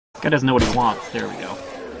Guy doesn't know what he wants. There we go.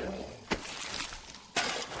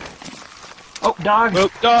 Oh, dogs!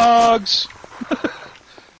 Oh, dogs!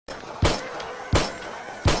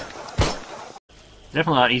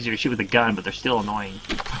 Definitely a lot easier to shoot with a gun, but they're still annoying.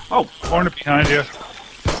 Oh! Corner behind you.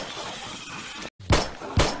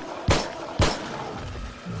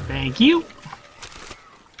 Thank you!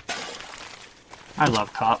 I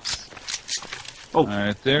love cops. Oh!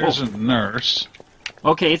 Alright, there's a nurse.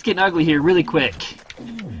 Okay, it's getting ugly here really quick.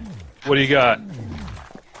 What do you got?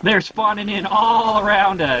 They're spawning in all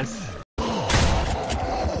around us.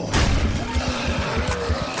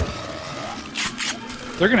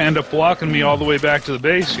 They're gonna end up blocking me all the way back to the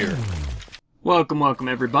base here. Welcome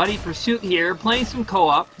everybody. Pursuit here, playing some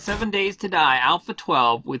co-op, 7 Days to Die, Alpha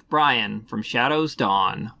 12, with Brian from Shadows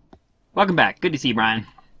Dawn. Welcome back. Good to see you, Brian.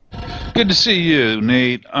 Good to see you,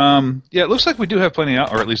 Nate. Yeah, it looks like we do have plenty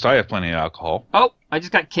of, or at least I have plenty of alcohol. Oh, I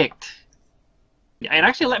just got kicked. Yeah, it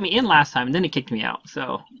actually let me in last time, and then it kicked me out,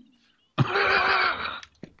 so... Of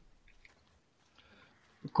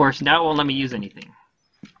course, now it won't let me use anything.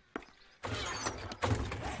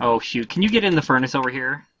 Oh, shoot. Can you get in the furnace over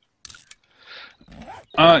here?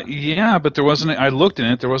 Yeah, but there wasn't... I looked in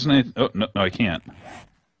it, there wasn't any... Oh, no, I can't.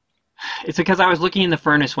 It's because I was looking in the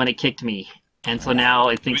furnace when it kicked me, and so now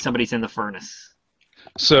I think somebody's in the furnace.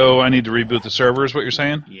 So I need to reboot the server, is what you're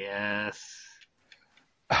saying? Yes.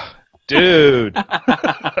 Dude!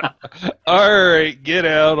 Alright, get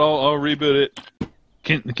out, I'll reboot it.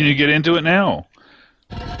 Can you get into it now?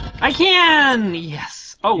 I can!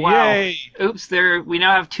 Yes! Oh, wow. Yay! Oops, we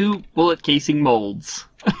now have 2 bullet casing molds.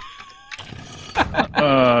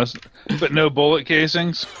 But no bullet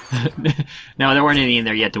casings? No, there weren't any in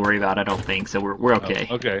there yet to worry about, I don't think, so we're okay.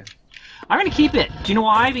 Oh, okay. I'm gonna keep it. Do you know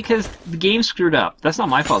why? Because the game screwed up. That's not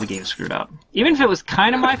my fault the game screwed up. Even if it was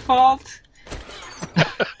kind of my fault...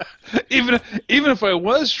 even if I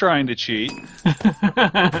was trying to cheat.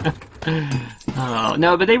 Oh,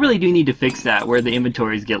 no, but they really do need to fix that, where the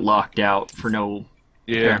inventories get locked out for no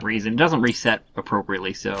apparent reason. It doesn't reset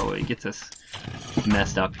appropriately, so it gets us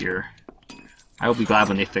messed up here. I will be glad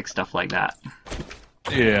when they fix stuff like that.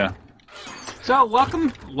 Yeah. So,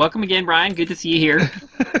 welcome again, Brian. Good to see you here.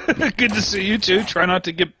 Good to see you too. Try not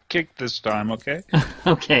to get kicked this time, okay?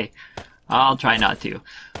 Okay. I'll try not to.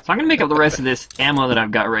 So I'm going to make up the rest of this ammo that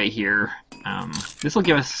I've got right here. This will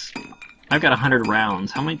give us... I've got 100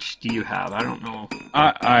 rounds. How much do you have? I don't know.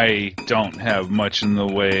 I don't have much in the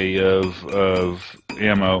way of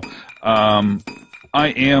ammo. I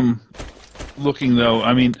am looking, though...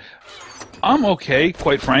 I mean, I'm okay,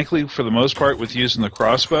 quite frankly, for the most part, with using the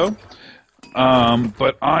crossbow.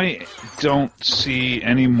 But I don't see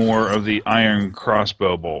any more of the iron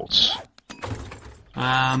crossbow bolts.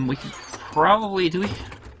 We could probably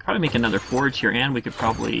make another forge here, and we could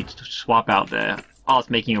probably swap out the... All it's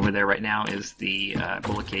making over there right now is the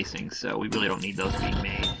bullet casings, so we really don't need those being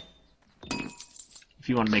made. If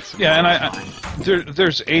you want to make some... Yeah, and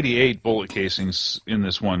there's 88 bullet casings in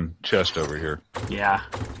this one chest over here. Yeah.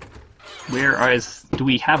 Do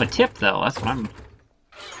we have a tip, though? That's what I'm...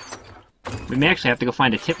 We may actually have to go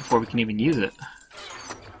find a tip before we can even use it.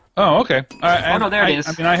 Oh, okay. Oh, no, there it is.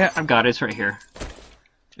 I mean, I've got it. It's right here.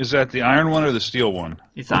 Is that the iron one or the steel one?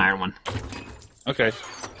 It's the iron one. Okay.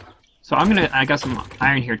 So I got some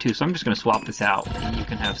iron here too, so I'm just gonna swap this out, and you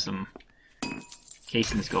can have some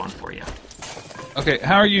casings going for you. Okay,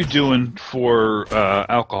 how are you doing for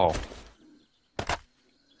alcohol?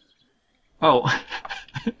 Oh.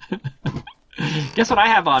 Guess what I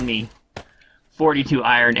have on me? 42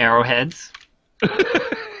 iron arrowheads.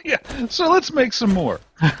 Yeah, so let's make some more.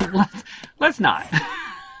 Let's not.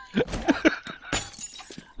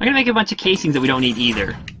 I'm gonna make a bunch of casings that we don't need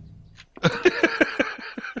either.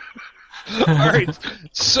 Alright,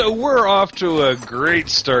 so we're off to a great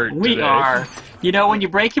start We today. are. You know, when you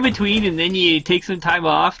break in between and then you take some time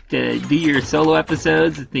off to do your solo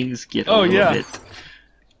episodes, things get a little bit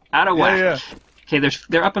out of whack. Yeah. Okay,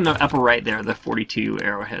 they're up in the upper right there, the 42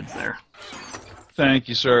 arrowheads there. Thank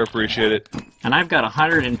you, sir. Appreciate it. And I've got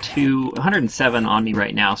 107 on me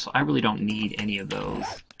right now, so I really don't need any of those.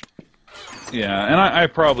 Yeah, and I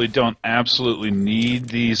probably don't absolutely need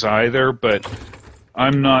these either, but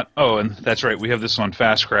I'm not... Oh, and that's right, we have this on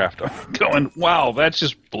Fastcraft. I'm going, wow, that's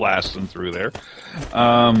just blasting through there.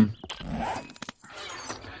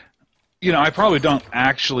 You know, I probably don't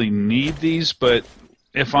actually need these, but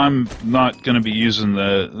if I'm not going to be using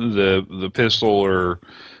the pistol or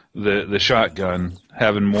the shotgun,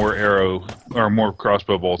 having more arrow or more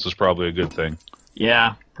crossbow bolts is probably a good thing.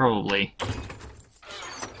 Yeah, probably.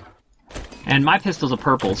 And my pistol's a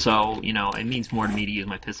purple, so, you know, it means more to me to use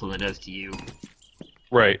my pistol than it does to you.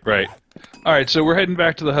 Right, right. All right, so we're heading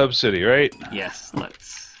back to the hub city, right? Yes,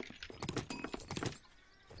 let's.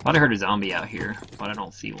 I thought I heard a zombie out here, but I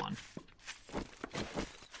don't see one.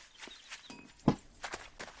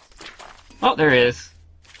 Oh, there is.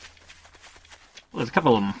 Well, there's a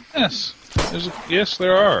couple of them. Yes, yes,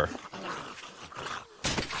 there are.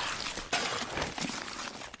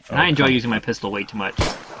 And I enjoy using my pistol way too much.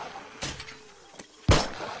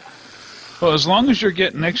 Well, as long as you're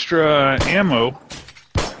getting extra ammo.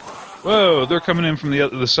 Whoa, they're coming in from the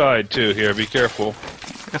other side too. Here, be careful.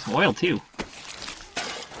 I got some oil too.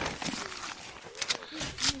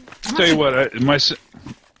 Tell you what, What's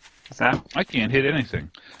that? I can't hit anything.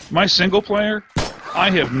 My single player, I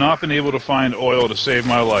have not been able to find oil to save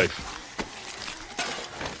my life.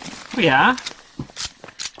 Oh, yeah?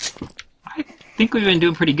 I think we've been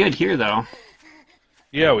doing pretty good here, though.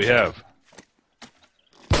 Yeah, we have.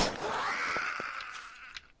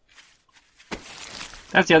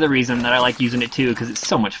 That's the other reason that I like using it too, because it's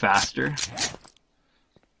so much faster.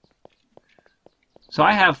 So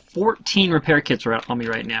I have 14 repair kits on me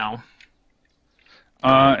right now.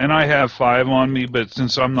 And I have 5 on me, but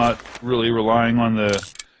since I'm not really relying on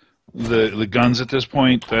the guns at this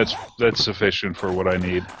point, that's sufficient for what I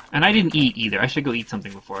need. And I didn't eat either. I should go eat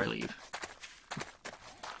something before I leave.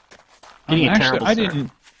 Getting a terrible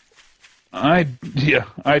start. I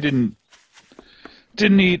didn't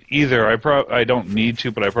eat either. I don't need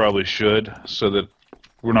to, but I probably should, so that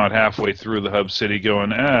we're not halfway through the hub city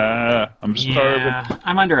going, I'm starving. Yeah,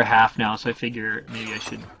 I'm under a half now, so I figure maybe I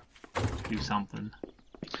should do something.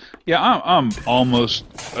 Yeah, I'm almost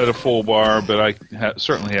at a full bar, but I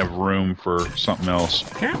certainly have room for something else.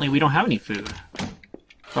 Apparently, we don't have any food.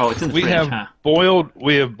 Oh, it's in the fridge, huh?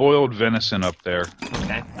 We have boiled venison up there.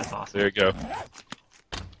 Okay, that's awesome. There you go.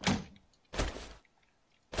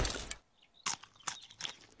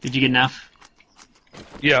 Did you get enough?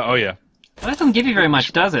 Yeah, oh yeah. Well, that doesn't give you very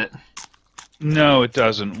much, does it? No, it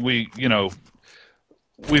doesn't. We've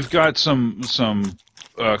got some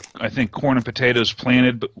I think corn and potatoes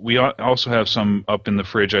planted, but we also have some up in the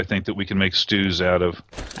fridge, I think, that we can make stews out of.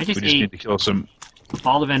 I just need to kill some.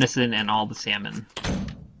 All the venison and all the salmon.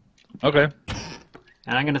 Okay.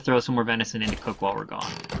 And I'm going to throw some more venison in to cook while we're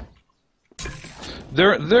gone.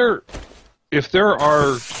 If there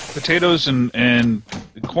are potatoes and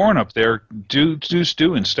corn up there, do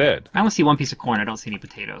stew instead. I only see one piece of corn. I don't see any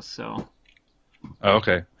potatoes, so... Oh,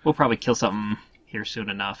 okay. We'll probably kill something here soon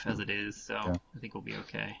enough as it is, so yeah. I think we'll be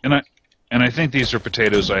okay. And I think these are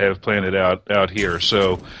potatoes I have planted out here,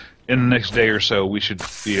 so in the next day or so we should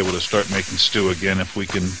be able to start making stew again if we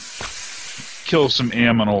can kill some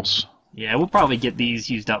aminals. Yeah, we'll probably get these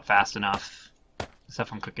used up fast enough, the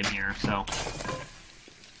stuff I'm cooking here, so...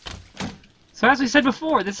 So as we said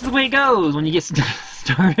before, this is the way it goes when you get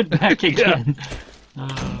started back again. A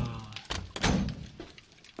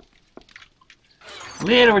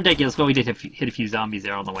little ridiculous, but we did hit a few zombies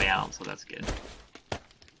there on the way out, so that's good.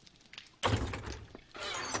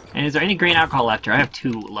 And is there any grain alcohol left here? I have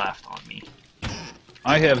 2 left on me.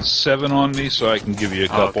 I have 7 on me, so I can give you a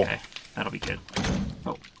couple. Okay, that'll be good.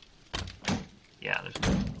 Oh. Yeah,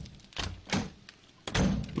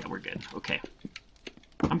 yeah, we're good. Okay.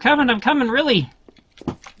 I'm coming, really!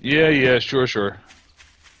 Yeah, sure.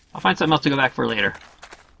 I'll find something else to go back for later.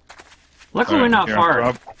 Luckily, we're not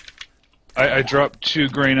far. I dropped 2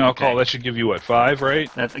 grain alcohol. Okay. That should give you, what, 5, right?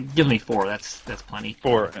 That gives me 4. That's plenty.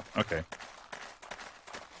 4, okay.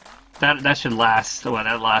 That should last,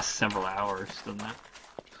 that lasts several hours, doesn't it?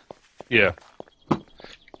 Yeah.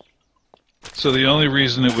 So the only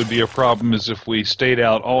reason it would be a problem is if we stayed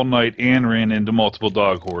out all night and ran into multiple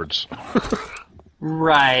dog hordes.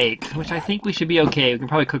 Right, which I think we should be okay. We can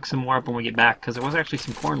probably cook some more up when we get back, because there was actually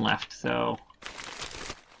some corn left, so...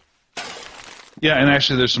 Yeah, and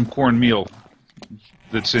actually there's some cornmeal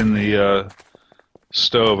that's in the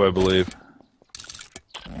stove, I believe.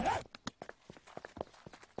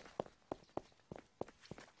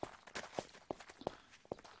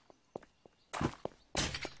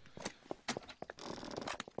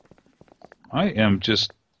 I am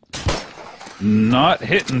just not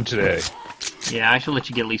hitting today. Yeah, I should let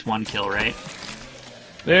you get at least 1 kill, right?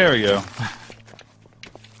 There we go.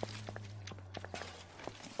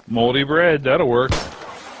 Moldy bread, that'll work.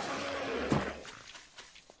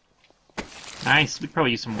 Nice, we could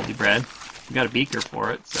probably use some moldy bread. We got a beaker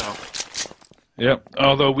for it, so... Yep,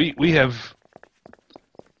 although we have...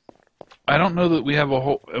 I don't know that we have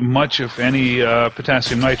much, if any,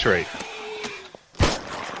 potassium nitrate.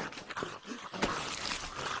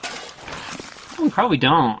 We probably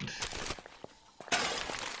don't.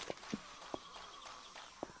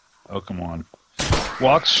 Oh, come on.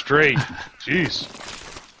 Walk straight. Jeez.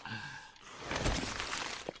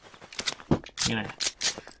 gonna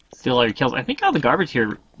steal all your kills. I think all the garbage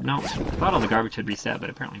here... No, I thought all the garbage had reset, but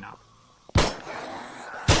apparently not.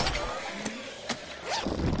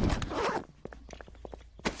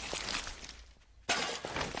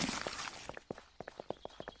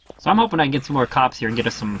 So I'm hoping I can get some more cops here and get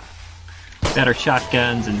us some better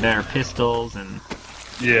shotguns and better pistols and...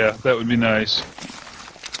 Yeah, that would be nice.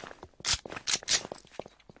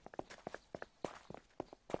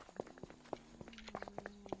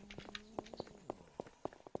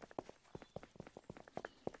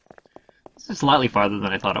 This is slightly farther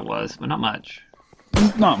than I thought it was, but not much.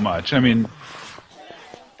 Not much. I mean,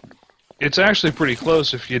 it's actually pretty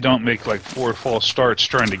close if you don't make like 4 false starts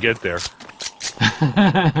trying to get there.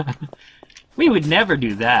 We would never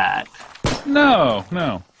do that. No,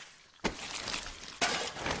 no.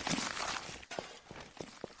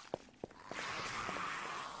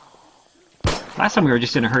 Last time we were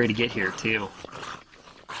just in a hurry to get here, too.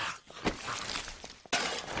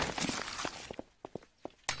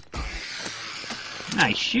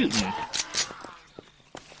 Nice shooting.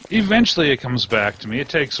 Eventually it comes back to me. It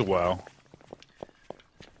takes a while.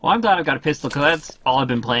 Well, I'm glad I've got a pistol, because that's all I've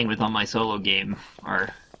been playing with on my solo game,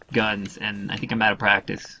 are guns, and I think I'm out of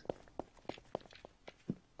practice.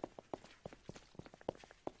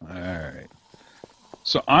 Alright.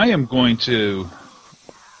 So I am going to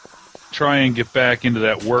try and get back into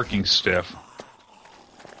that working stiff.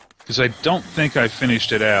 Because I don't think I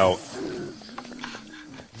finished it out.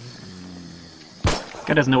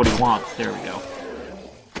 Guy doesn't know what he wants. There we go.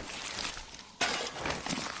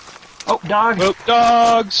 Oh, dog! Oh,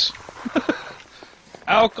 dogs!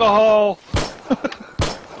 Alcohol!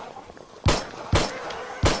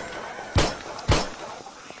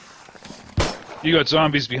 You got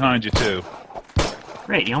zombies behind you, too.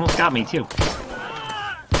 Great, you almost got me, too.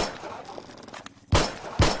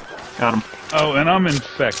 Got him. Oh, and I'm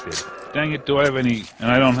infected. Dang it, do I have any...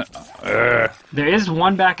 And I don't... There is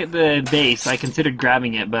one back at the base. I considered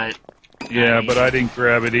grabbing it, but... Yeah, but I didn't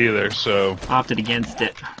grab it either, so... Opted against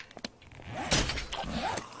it.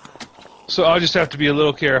 So I'll just have to be a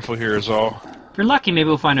little careful here is all. If you're lucky, maybe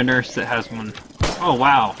we'll find a nurse that has one. Oh,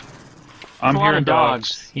 wow. I'm a lot hearing of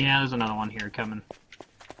dogs. Yeah, there's another one here coming.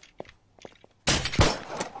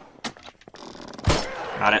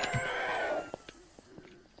 Got it.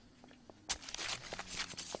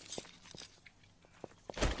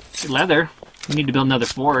 Good leather. We need to build another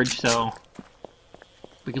forge, so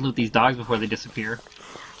we can loot these dogs before they disappear.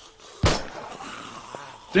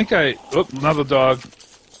 Oh, another dog.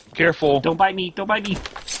 Careful. Don't bite me! Don't bite me!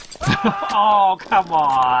 Oh, come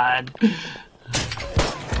on!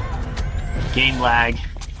 Game lag.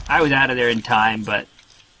 I was out of there in time, but...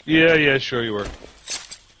 Yeah, sure you were.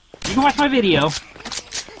 You can watch my video.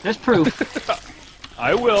 There's proof.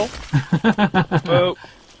 I will. Oh.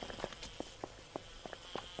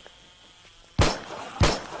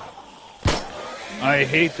 I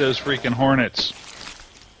hate those freaking hornets.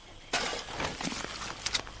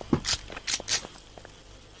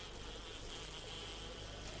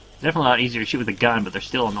 Definitely a lot easier to shoot with a gun, but they're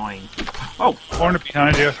still annoying. Oh! Hornet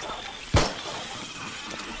behind you.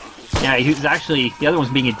 Yeah, he was actually... The other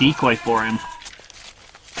one's being a decoy for him.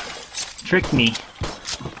 Tricked me.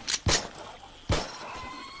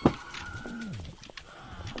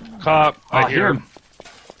 Cop, I hear him.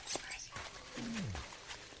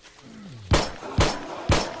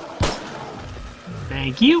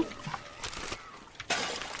 Thank you.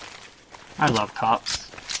 I love cops.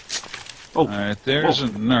 Oh. Alright, there's a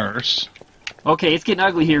nurse. Okay, it's getting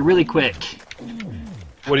ugly here really quick.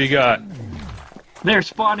 What do you got? They're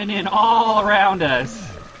spawning in all around us.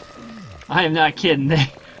 I am not kidding.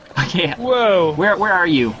 I can't. Whoa! Where are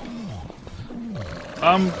you?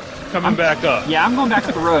 I'm coming back up. Yeah, I'm going back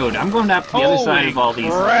up the road. I'm going up to the other side of all these.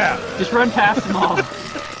 Crap! Just run past them all.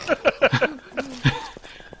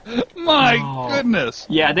 My goodness!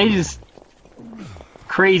 Yeah, they just...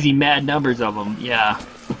 Crazy mad numbers of them, yeah.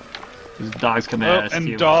 There's dogs coming at us, and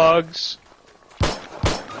too. dogs.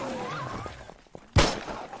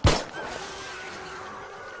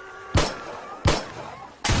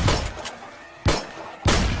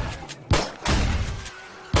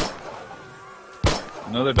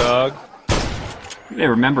 Another dog. They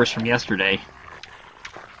remember us from yesterday.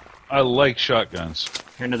 I like shotguns.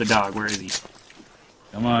 Here, another dog. Where is he?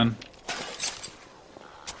 Come on.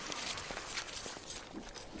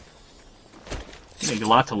 Make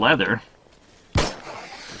lots of leather.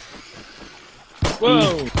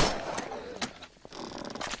 Whoa!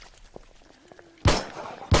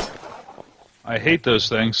 I hate those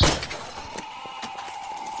things.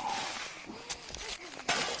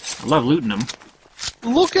 I love looting them.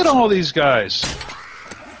 Look at all these guys.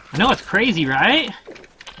 I know, it's crazy, right?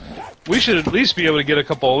 We should at least be able to get a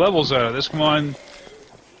couple of levels out of this. Come on.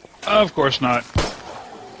 Of course not.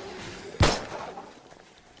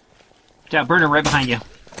 Watch out, burner right behind you.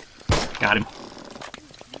 Got him.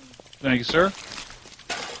 Thank you, sir.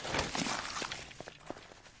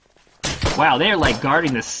 Wow, they're like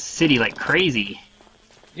guarding the city like crazy.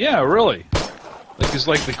 Yeah, really. Like, is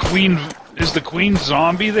like the queen... Is the queen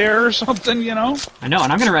zombie there or something, you know? I know,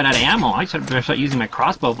 and I'm gonna run out of ammo. I should better start using my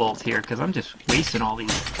crossbow bolts here, because I'm just wasting all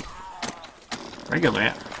these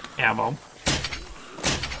regular ammo.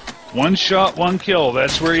 One shot, one kill.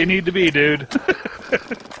 That's where you need to be, dude.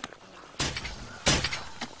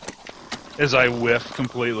 As I whiff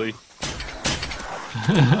completely.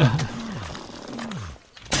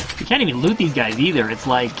 You can't even loot these guys either. It's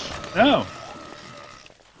like... No.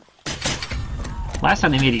 Last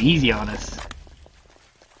time they made it easy on us.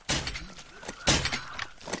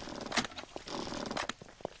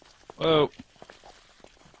 Whoa.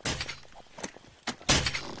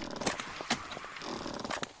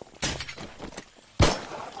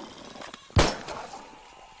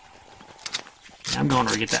 I'm going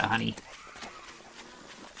to get that honey.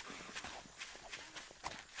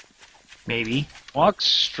 Maybe. Walk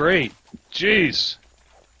straight. Jeez.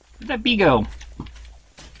 Where'd that bee go?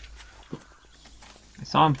 I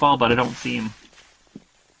saw him fall, but I don't see him.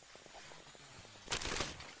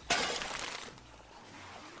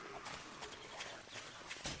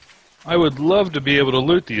 I would love to be able to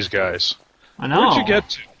loot these guys. I know. Where'd you get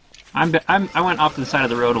to? I went off to the side of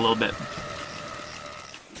the road a little bit.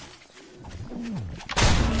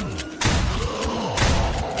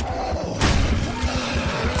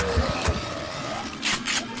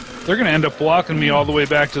 They're going to end up blocking me all the way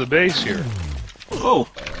back to the base here. Oh!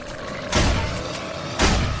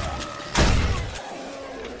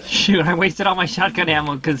 Shoot, I wasted all my shotgun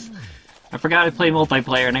ammo because I forgot to play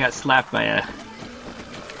multiplayer and I got slapped by a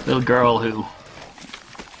little girl who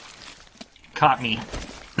caught me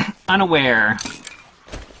unaware.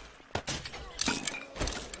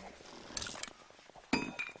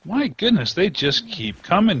 My goodness, they just keep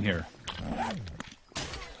coming here.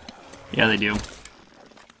 Yeah, they do.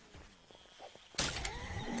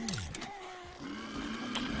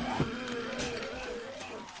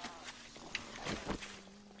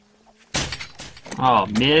 Oh,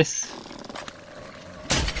 miss.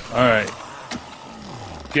 Alright.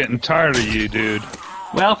 Getting tired of you, dude.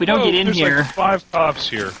 Well, if we don't get in there's here, like 5 cops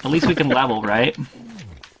here. at least we can level, right?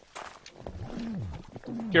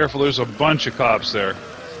 Careful, there's a bunch of cops there.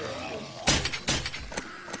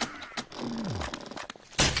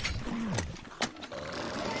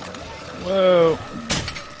 Whoa.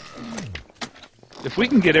 If we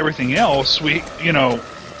can get everything else,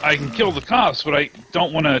 I can kill the cops, but I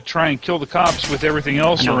don't want to try and kill the cops with everything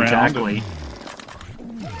else I know, around. exactly.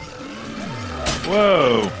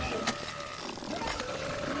 Whoa.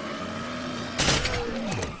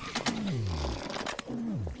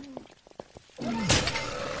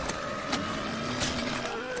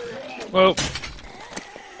 Well,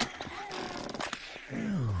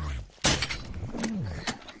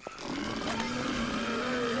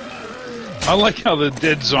 I like how the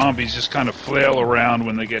dead zombies just kind of flail around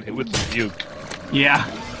when they get hit with the puke. Yeah.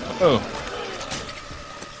 Oh.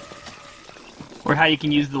 Or how you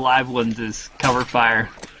can use the live ones as cover fire.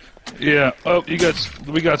 Yeah. Oh, we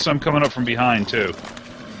got some coming up from behind too.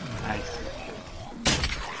 Nice.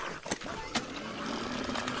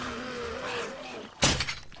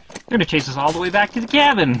 They're gonna chase us all the way back to the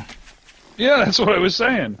cabin. Yeah, that's what I was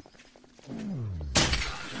saying.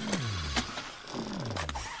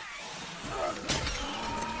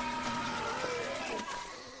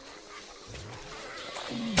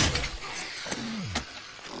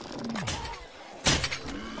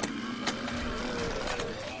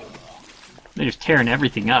 They're just tearing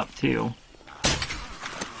everything up, too.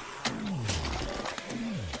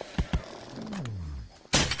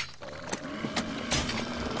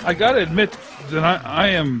 I gotta admit that I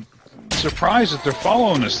am surprised that they're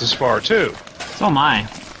following us this far, too. So am I.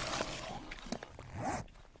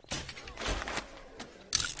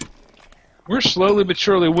 We're slowly but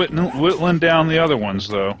surely whittling down the other ones,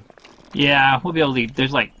 though. Yeah, we'll be able to...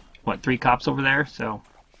 There's like, what, 3 cops over there, so...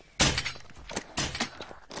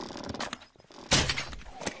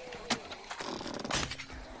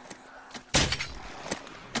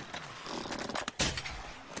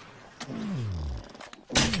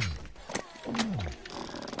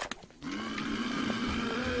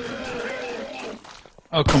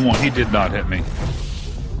 Oh, come on, he did not hit me.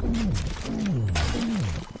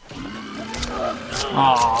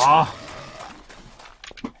 Aww.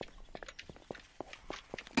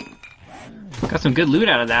 Got some good loot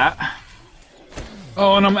out of that.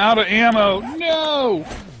 Oh, and I'm out of ammo. No!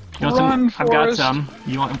 You want Run, some? I've got Forrest. some.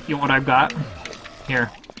 You want what I've got? Here.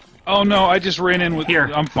 Oh no, I just ran in with. Here.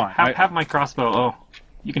 I'm fine. Have my crossbow. Oh,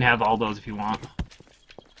 you can have all those if you want.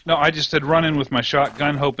 No, I just had run in with my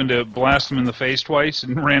shotgun, hoping to blast him in the face twice,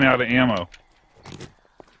 and ran out of ammo.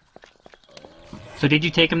 So did you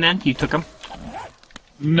take them then? You took them?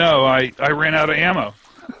 No, I ran out of ammo.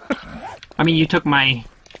 I mean, you took my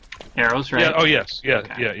arrows, right? Yeah. Oh yes. Yeah.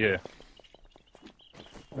 Okay. Yeah.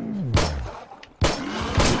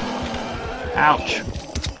 Ouch.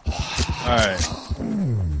 All right.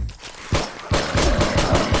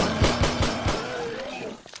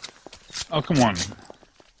 Oh come on.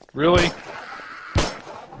 Really?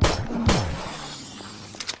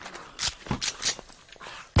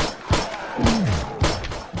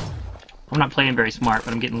 I'm not playing very smart,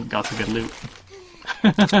 but I'm getting lots of good loot.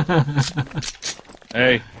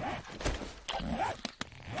 Hey.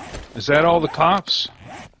 Is that all the cops?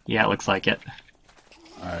 Yeah, it looks like it.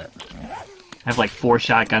 Alright. I have like 4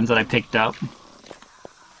 shotguns that I picked up.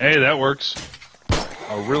 Hey, that works.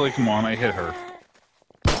 Oh, really? Come on, I hit her.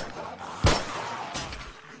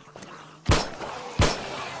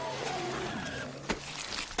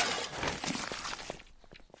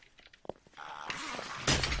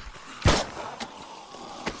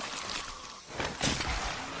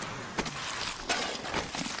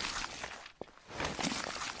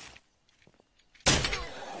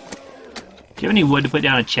 Do you have any wood to put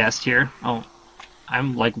down a chest here? Oh,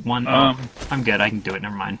 I'm like one. I'm good. I can do it.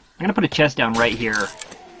 Never mind. I'm gonna put a chest down right here.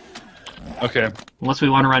 Okay. Unless we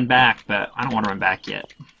want to run back, but I don't want to run back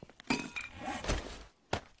yet.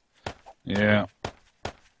 Yeah.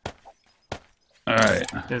 Alright.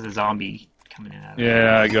 There's a zombie coming in. Out of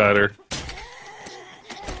Yeah, I got her.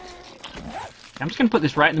 I'm just gonna put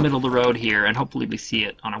this right in the middle of the road here, and hopefully we see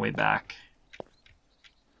it on our way back.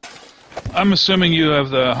 I'm assuming you have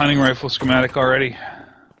the hunting rifle schematic already.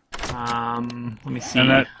 Let me see. And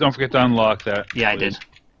that, don't forget to unlock that. Yeah, I please. did.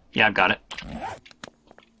 Yeah, I've got it.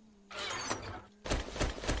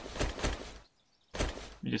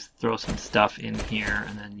 Let me just throw some stuff in here,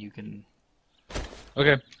 and then you can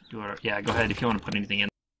Okay. do it. Yeah, go ahead if you want to put anything in.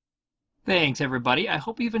 Thanks, everybody. I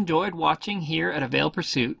hope you've enjoyed watching here at A Veiled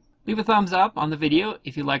Pursuit. Leave a thumbs up on the video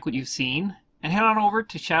if you like what you've seen, and head on over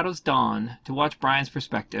to Shadow's Dawn to watch Brian's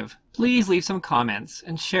perspective. Please leave some comments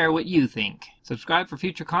and share what you think. Subscribe for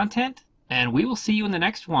future content, and we will see you in the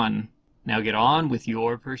next one. Now get on with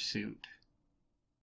your pursuit.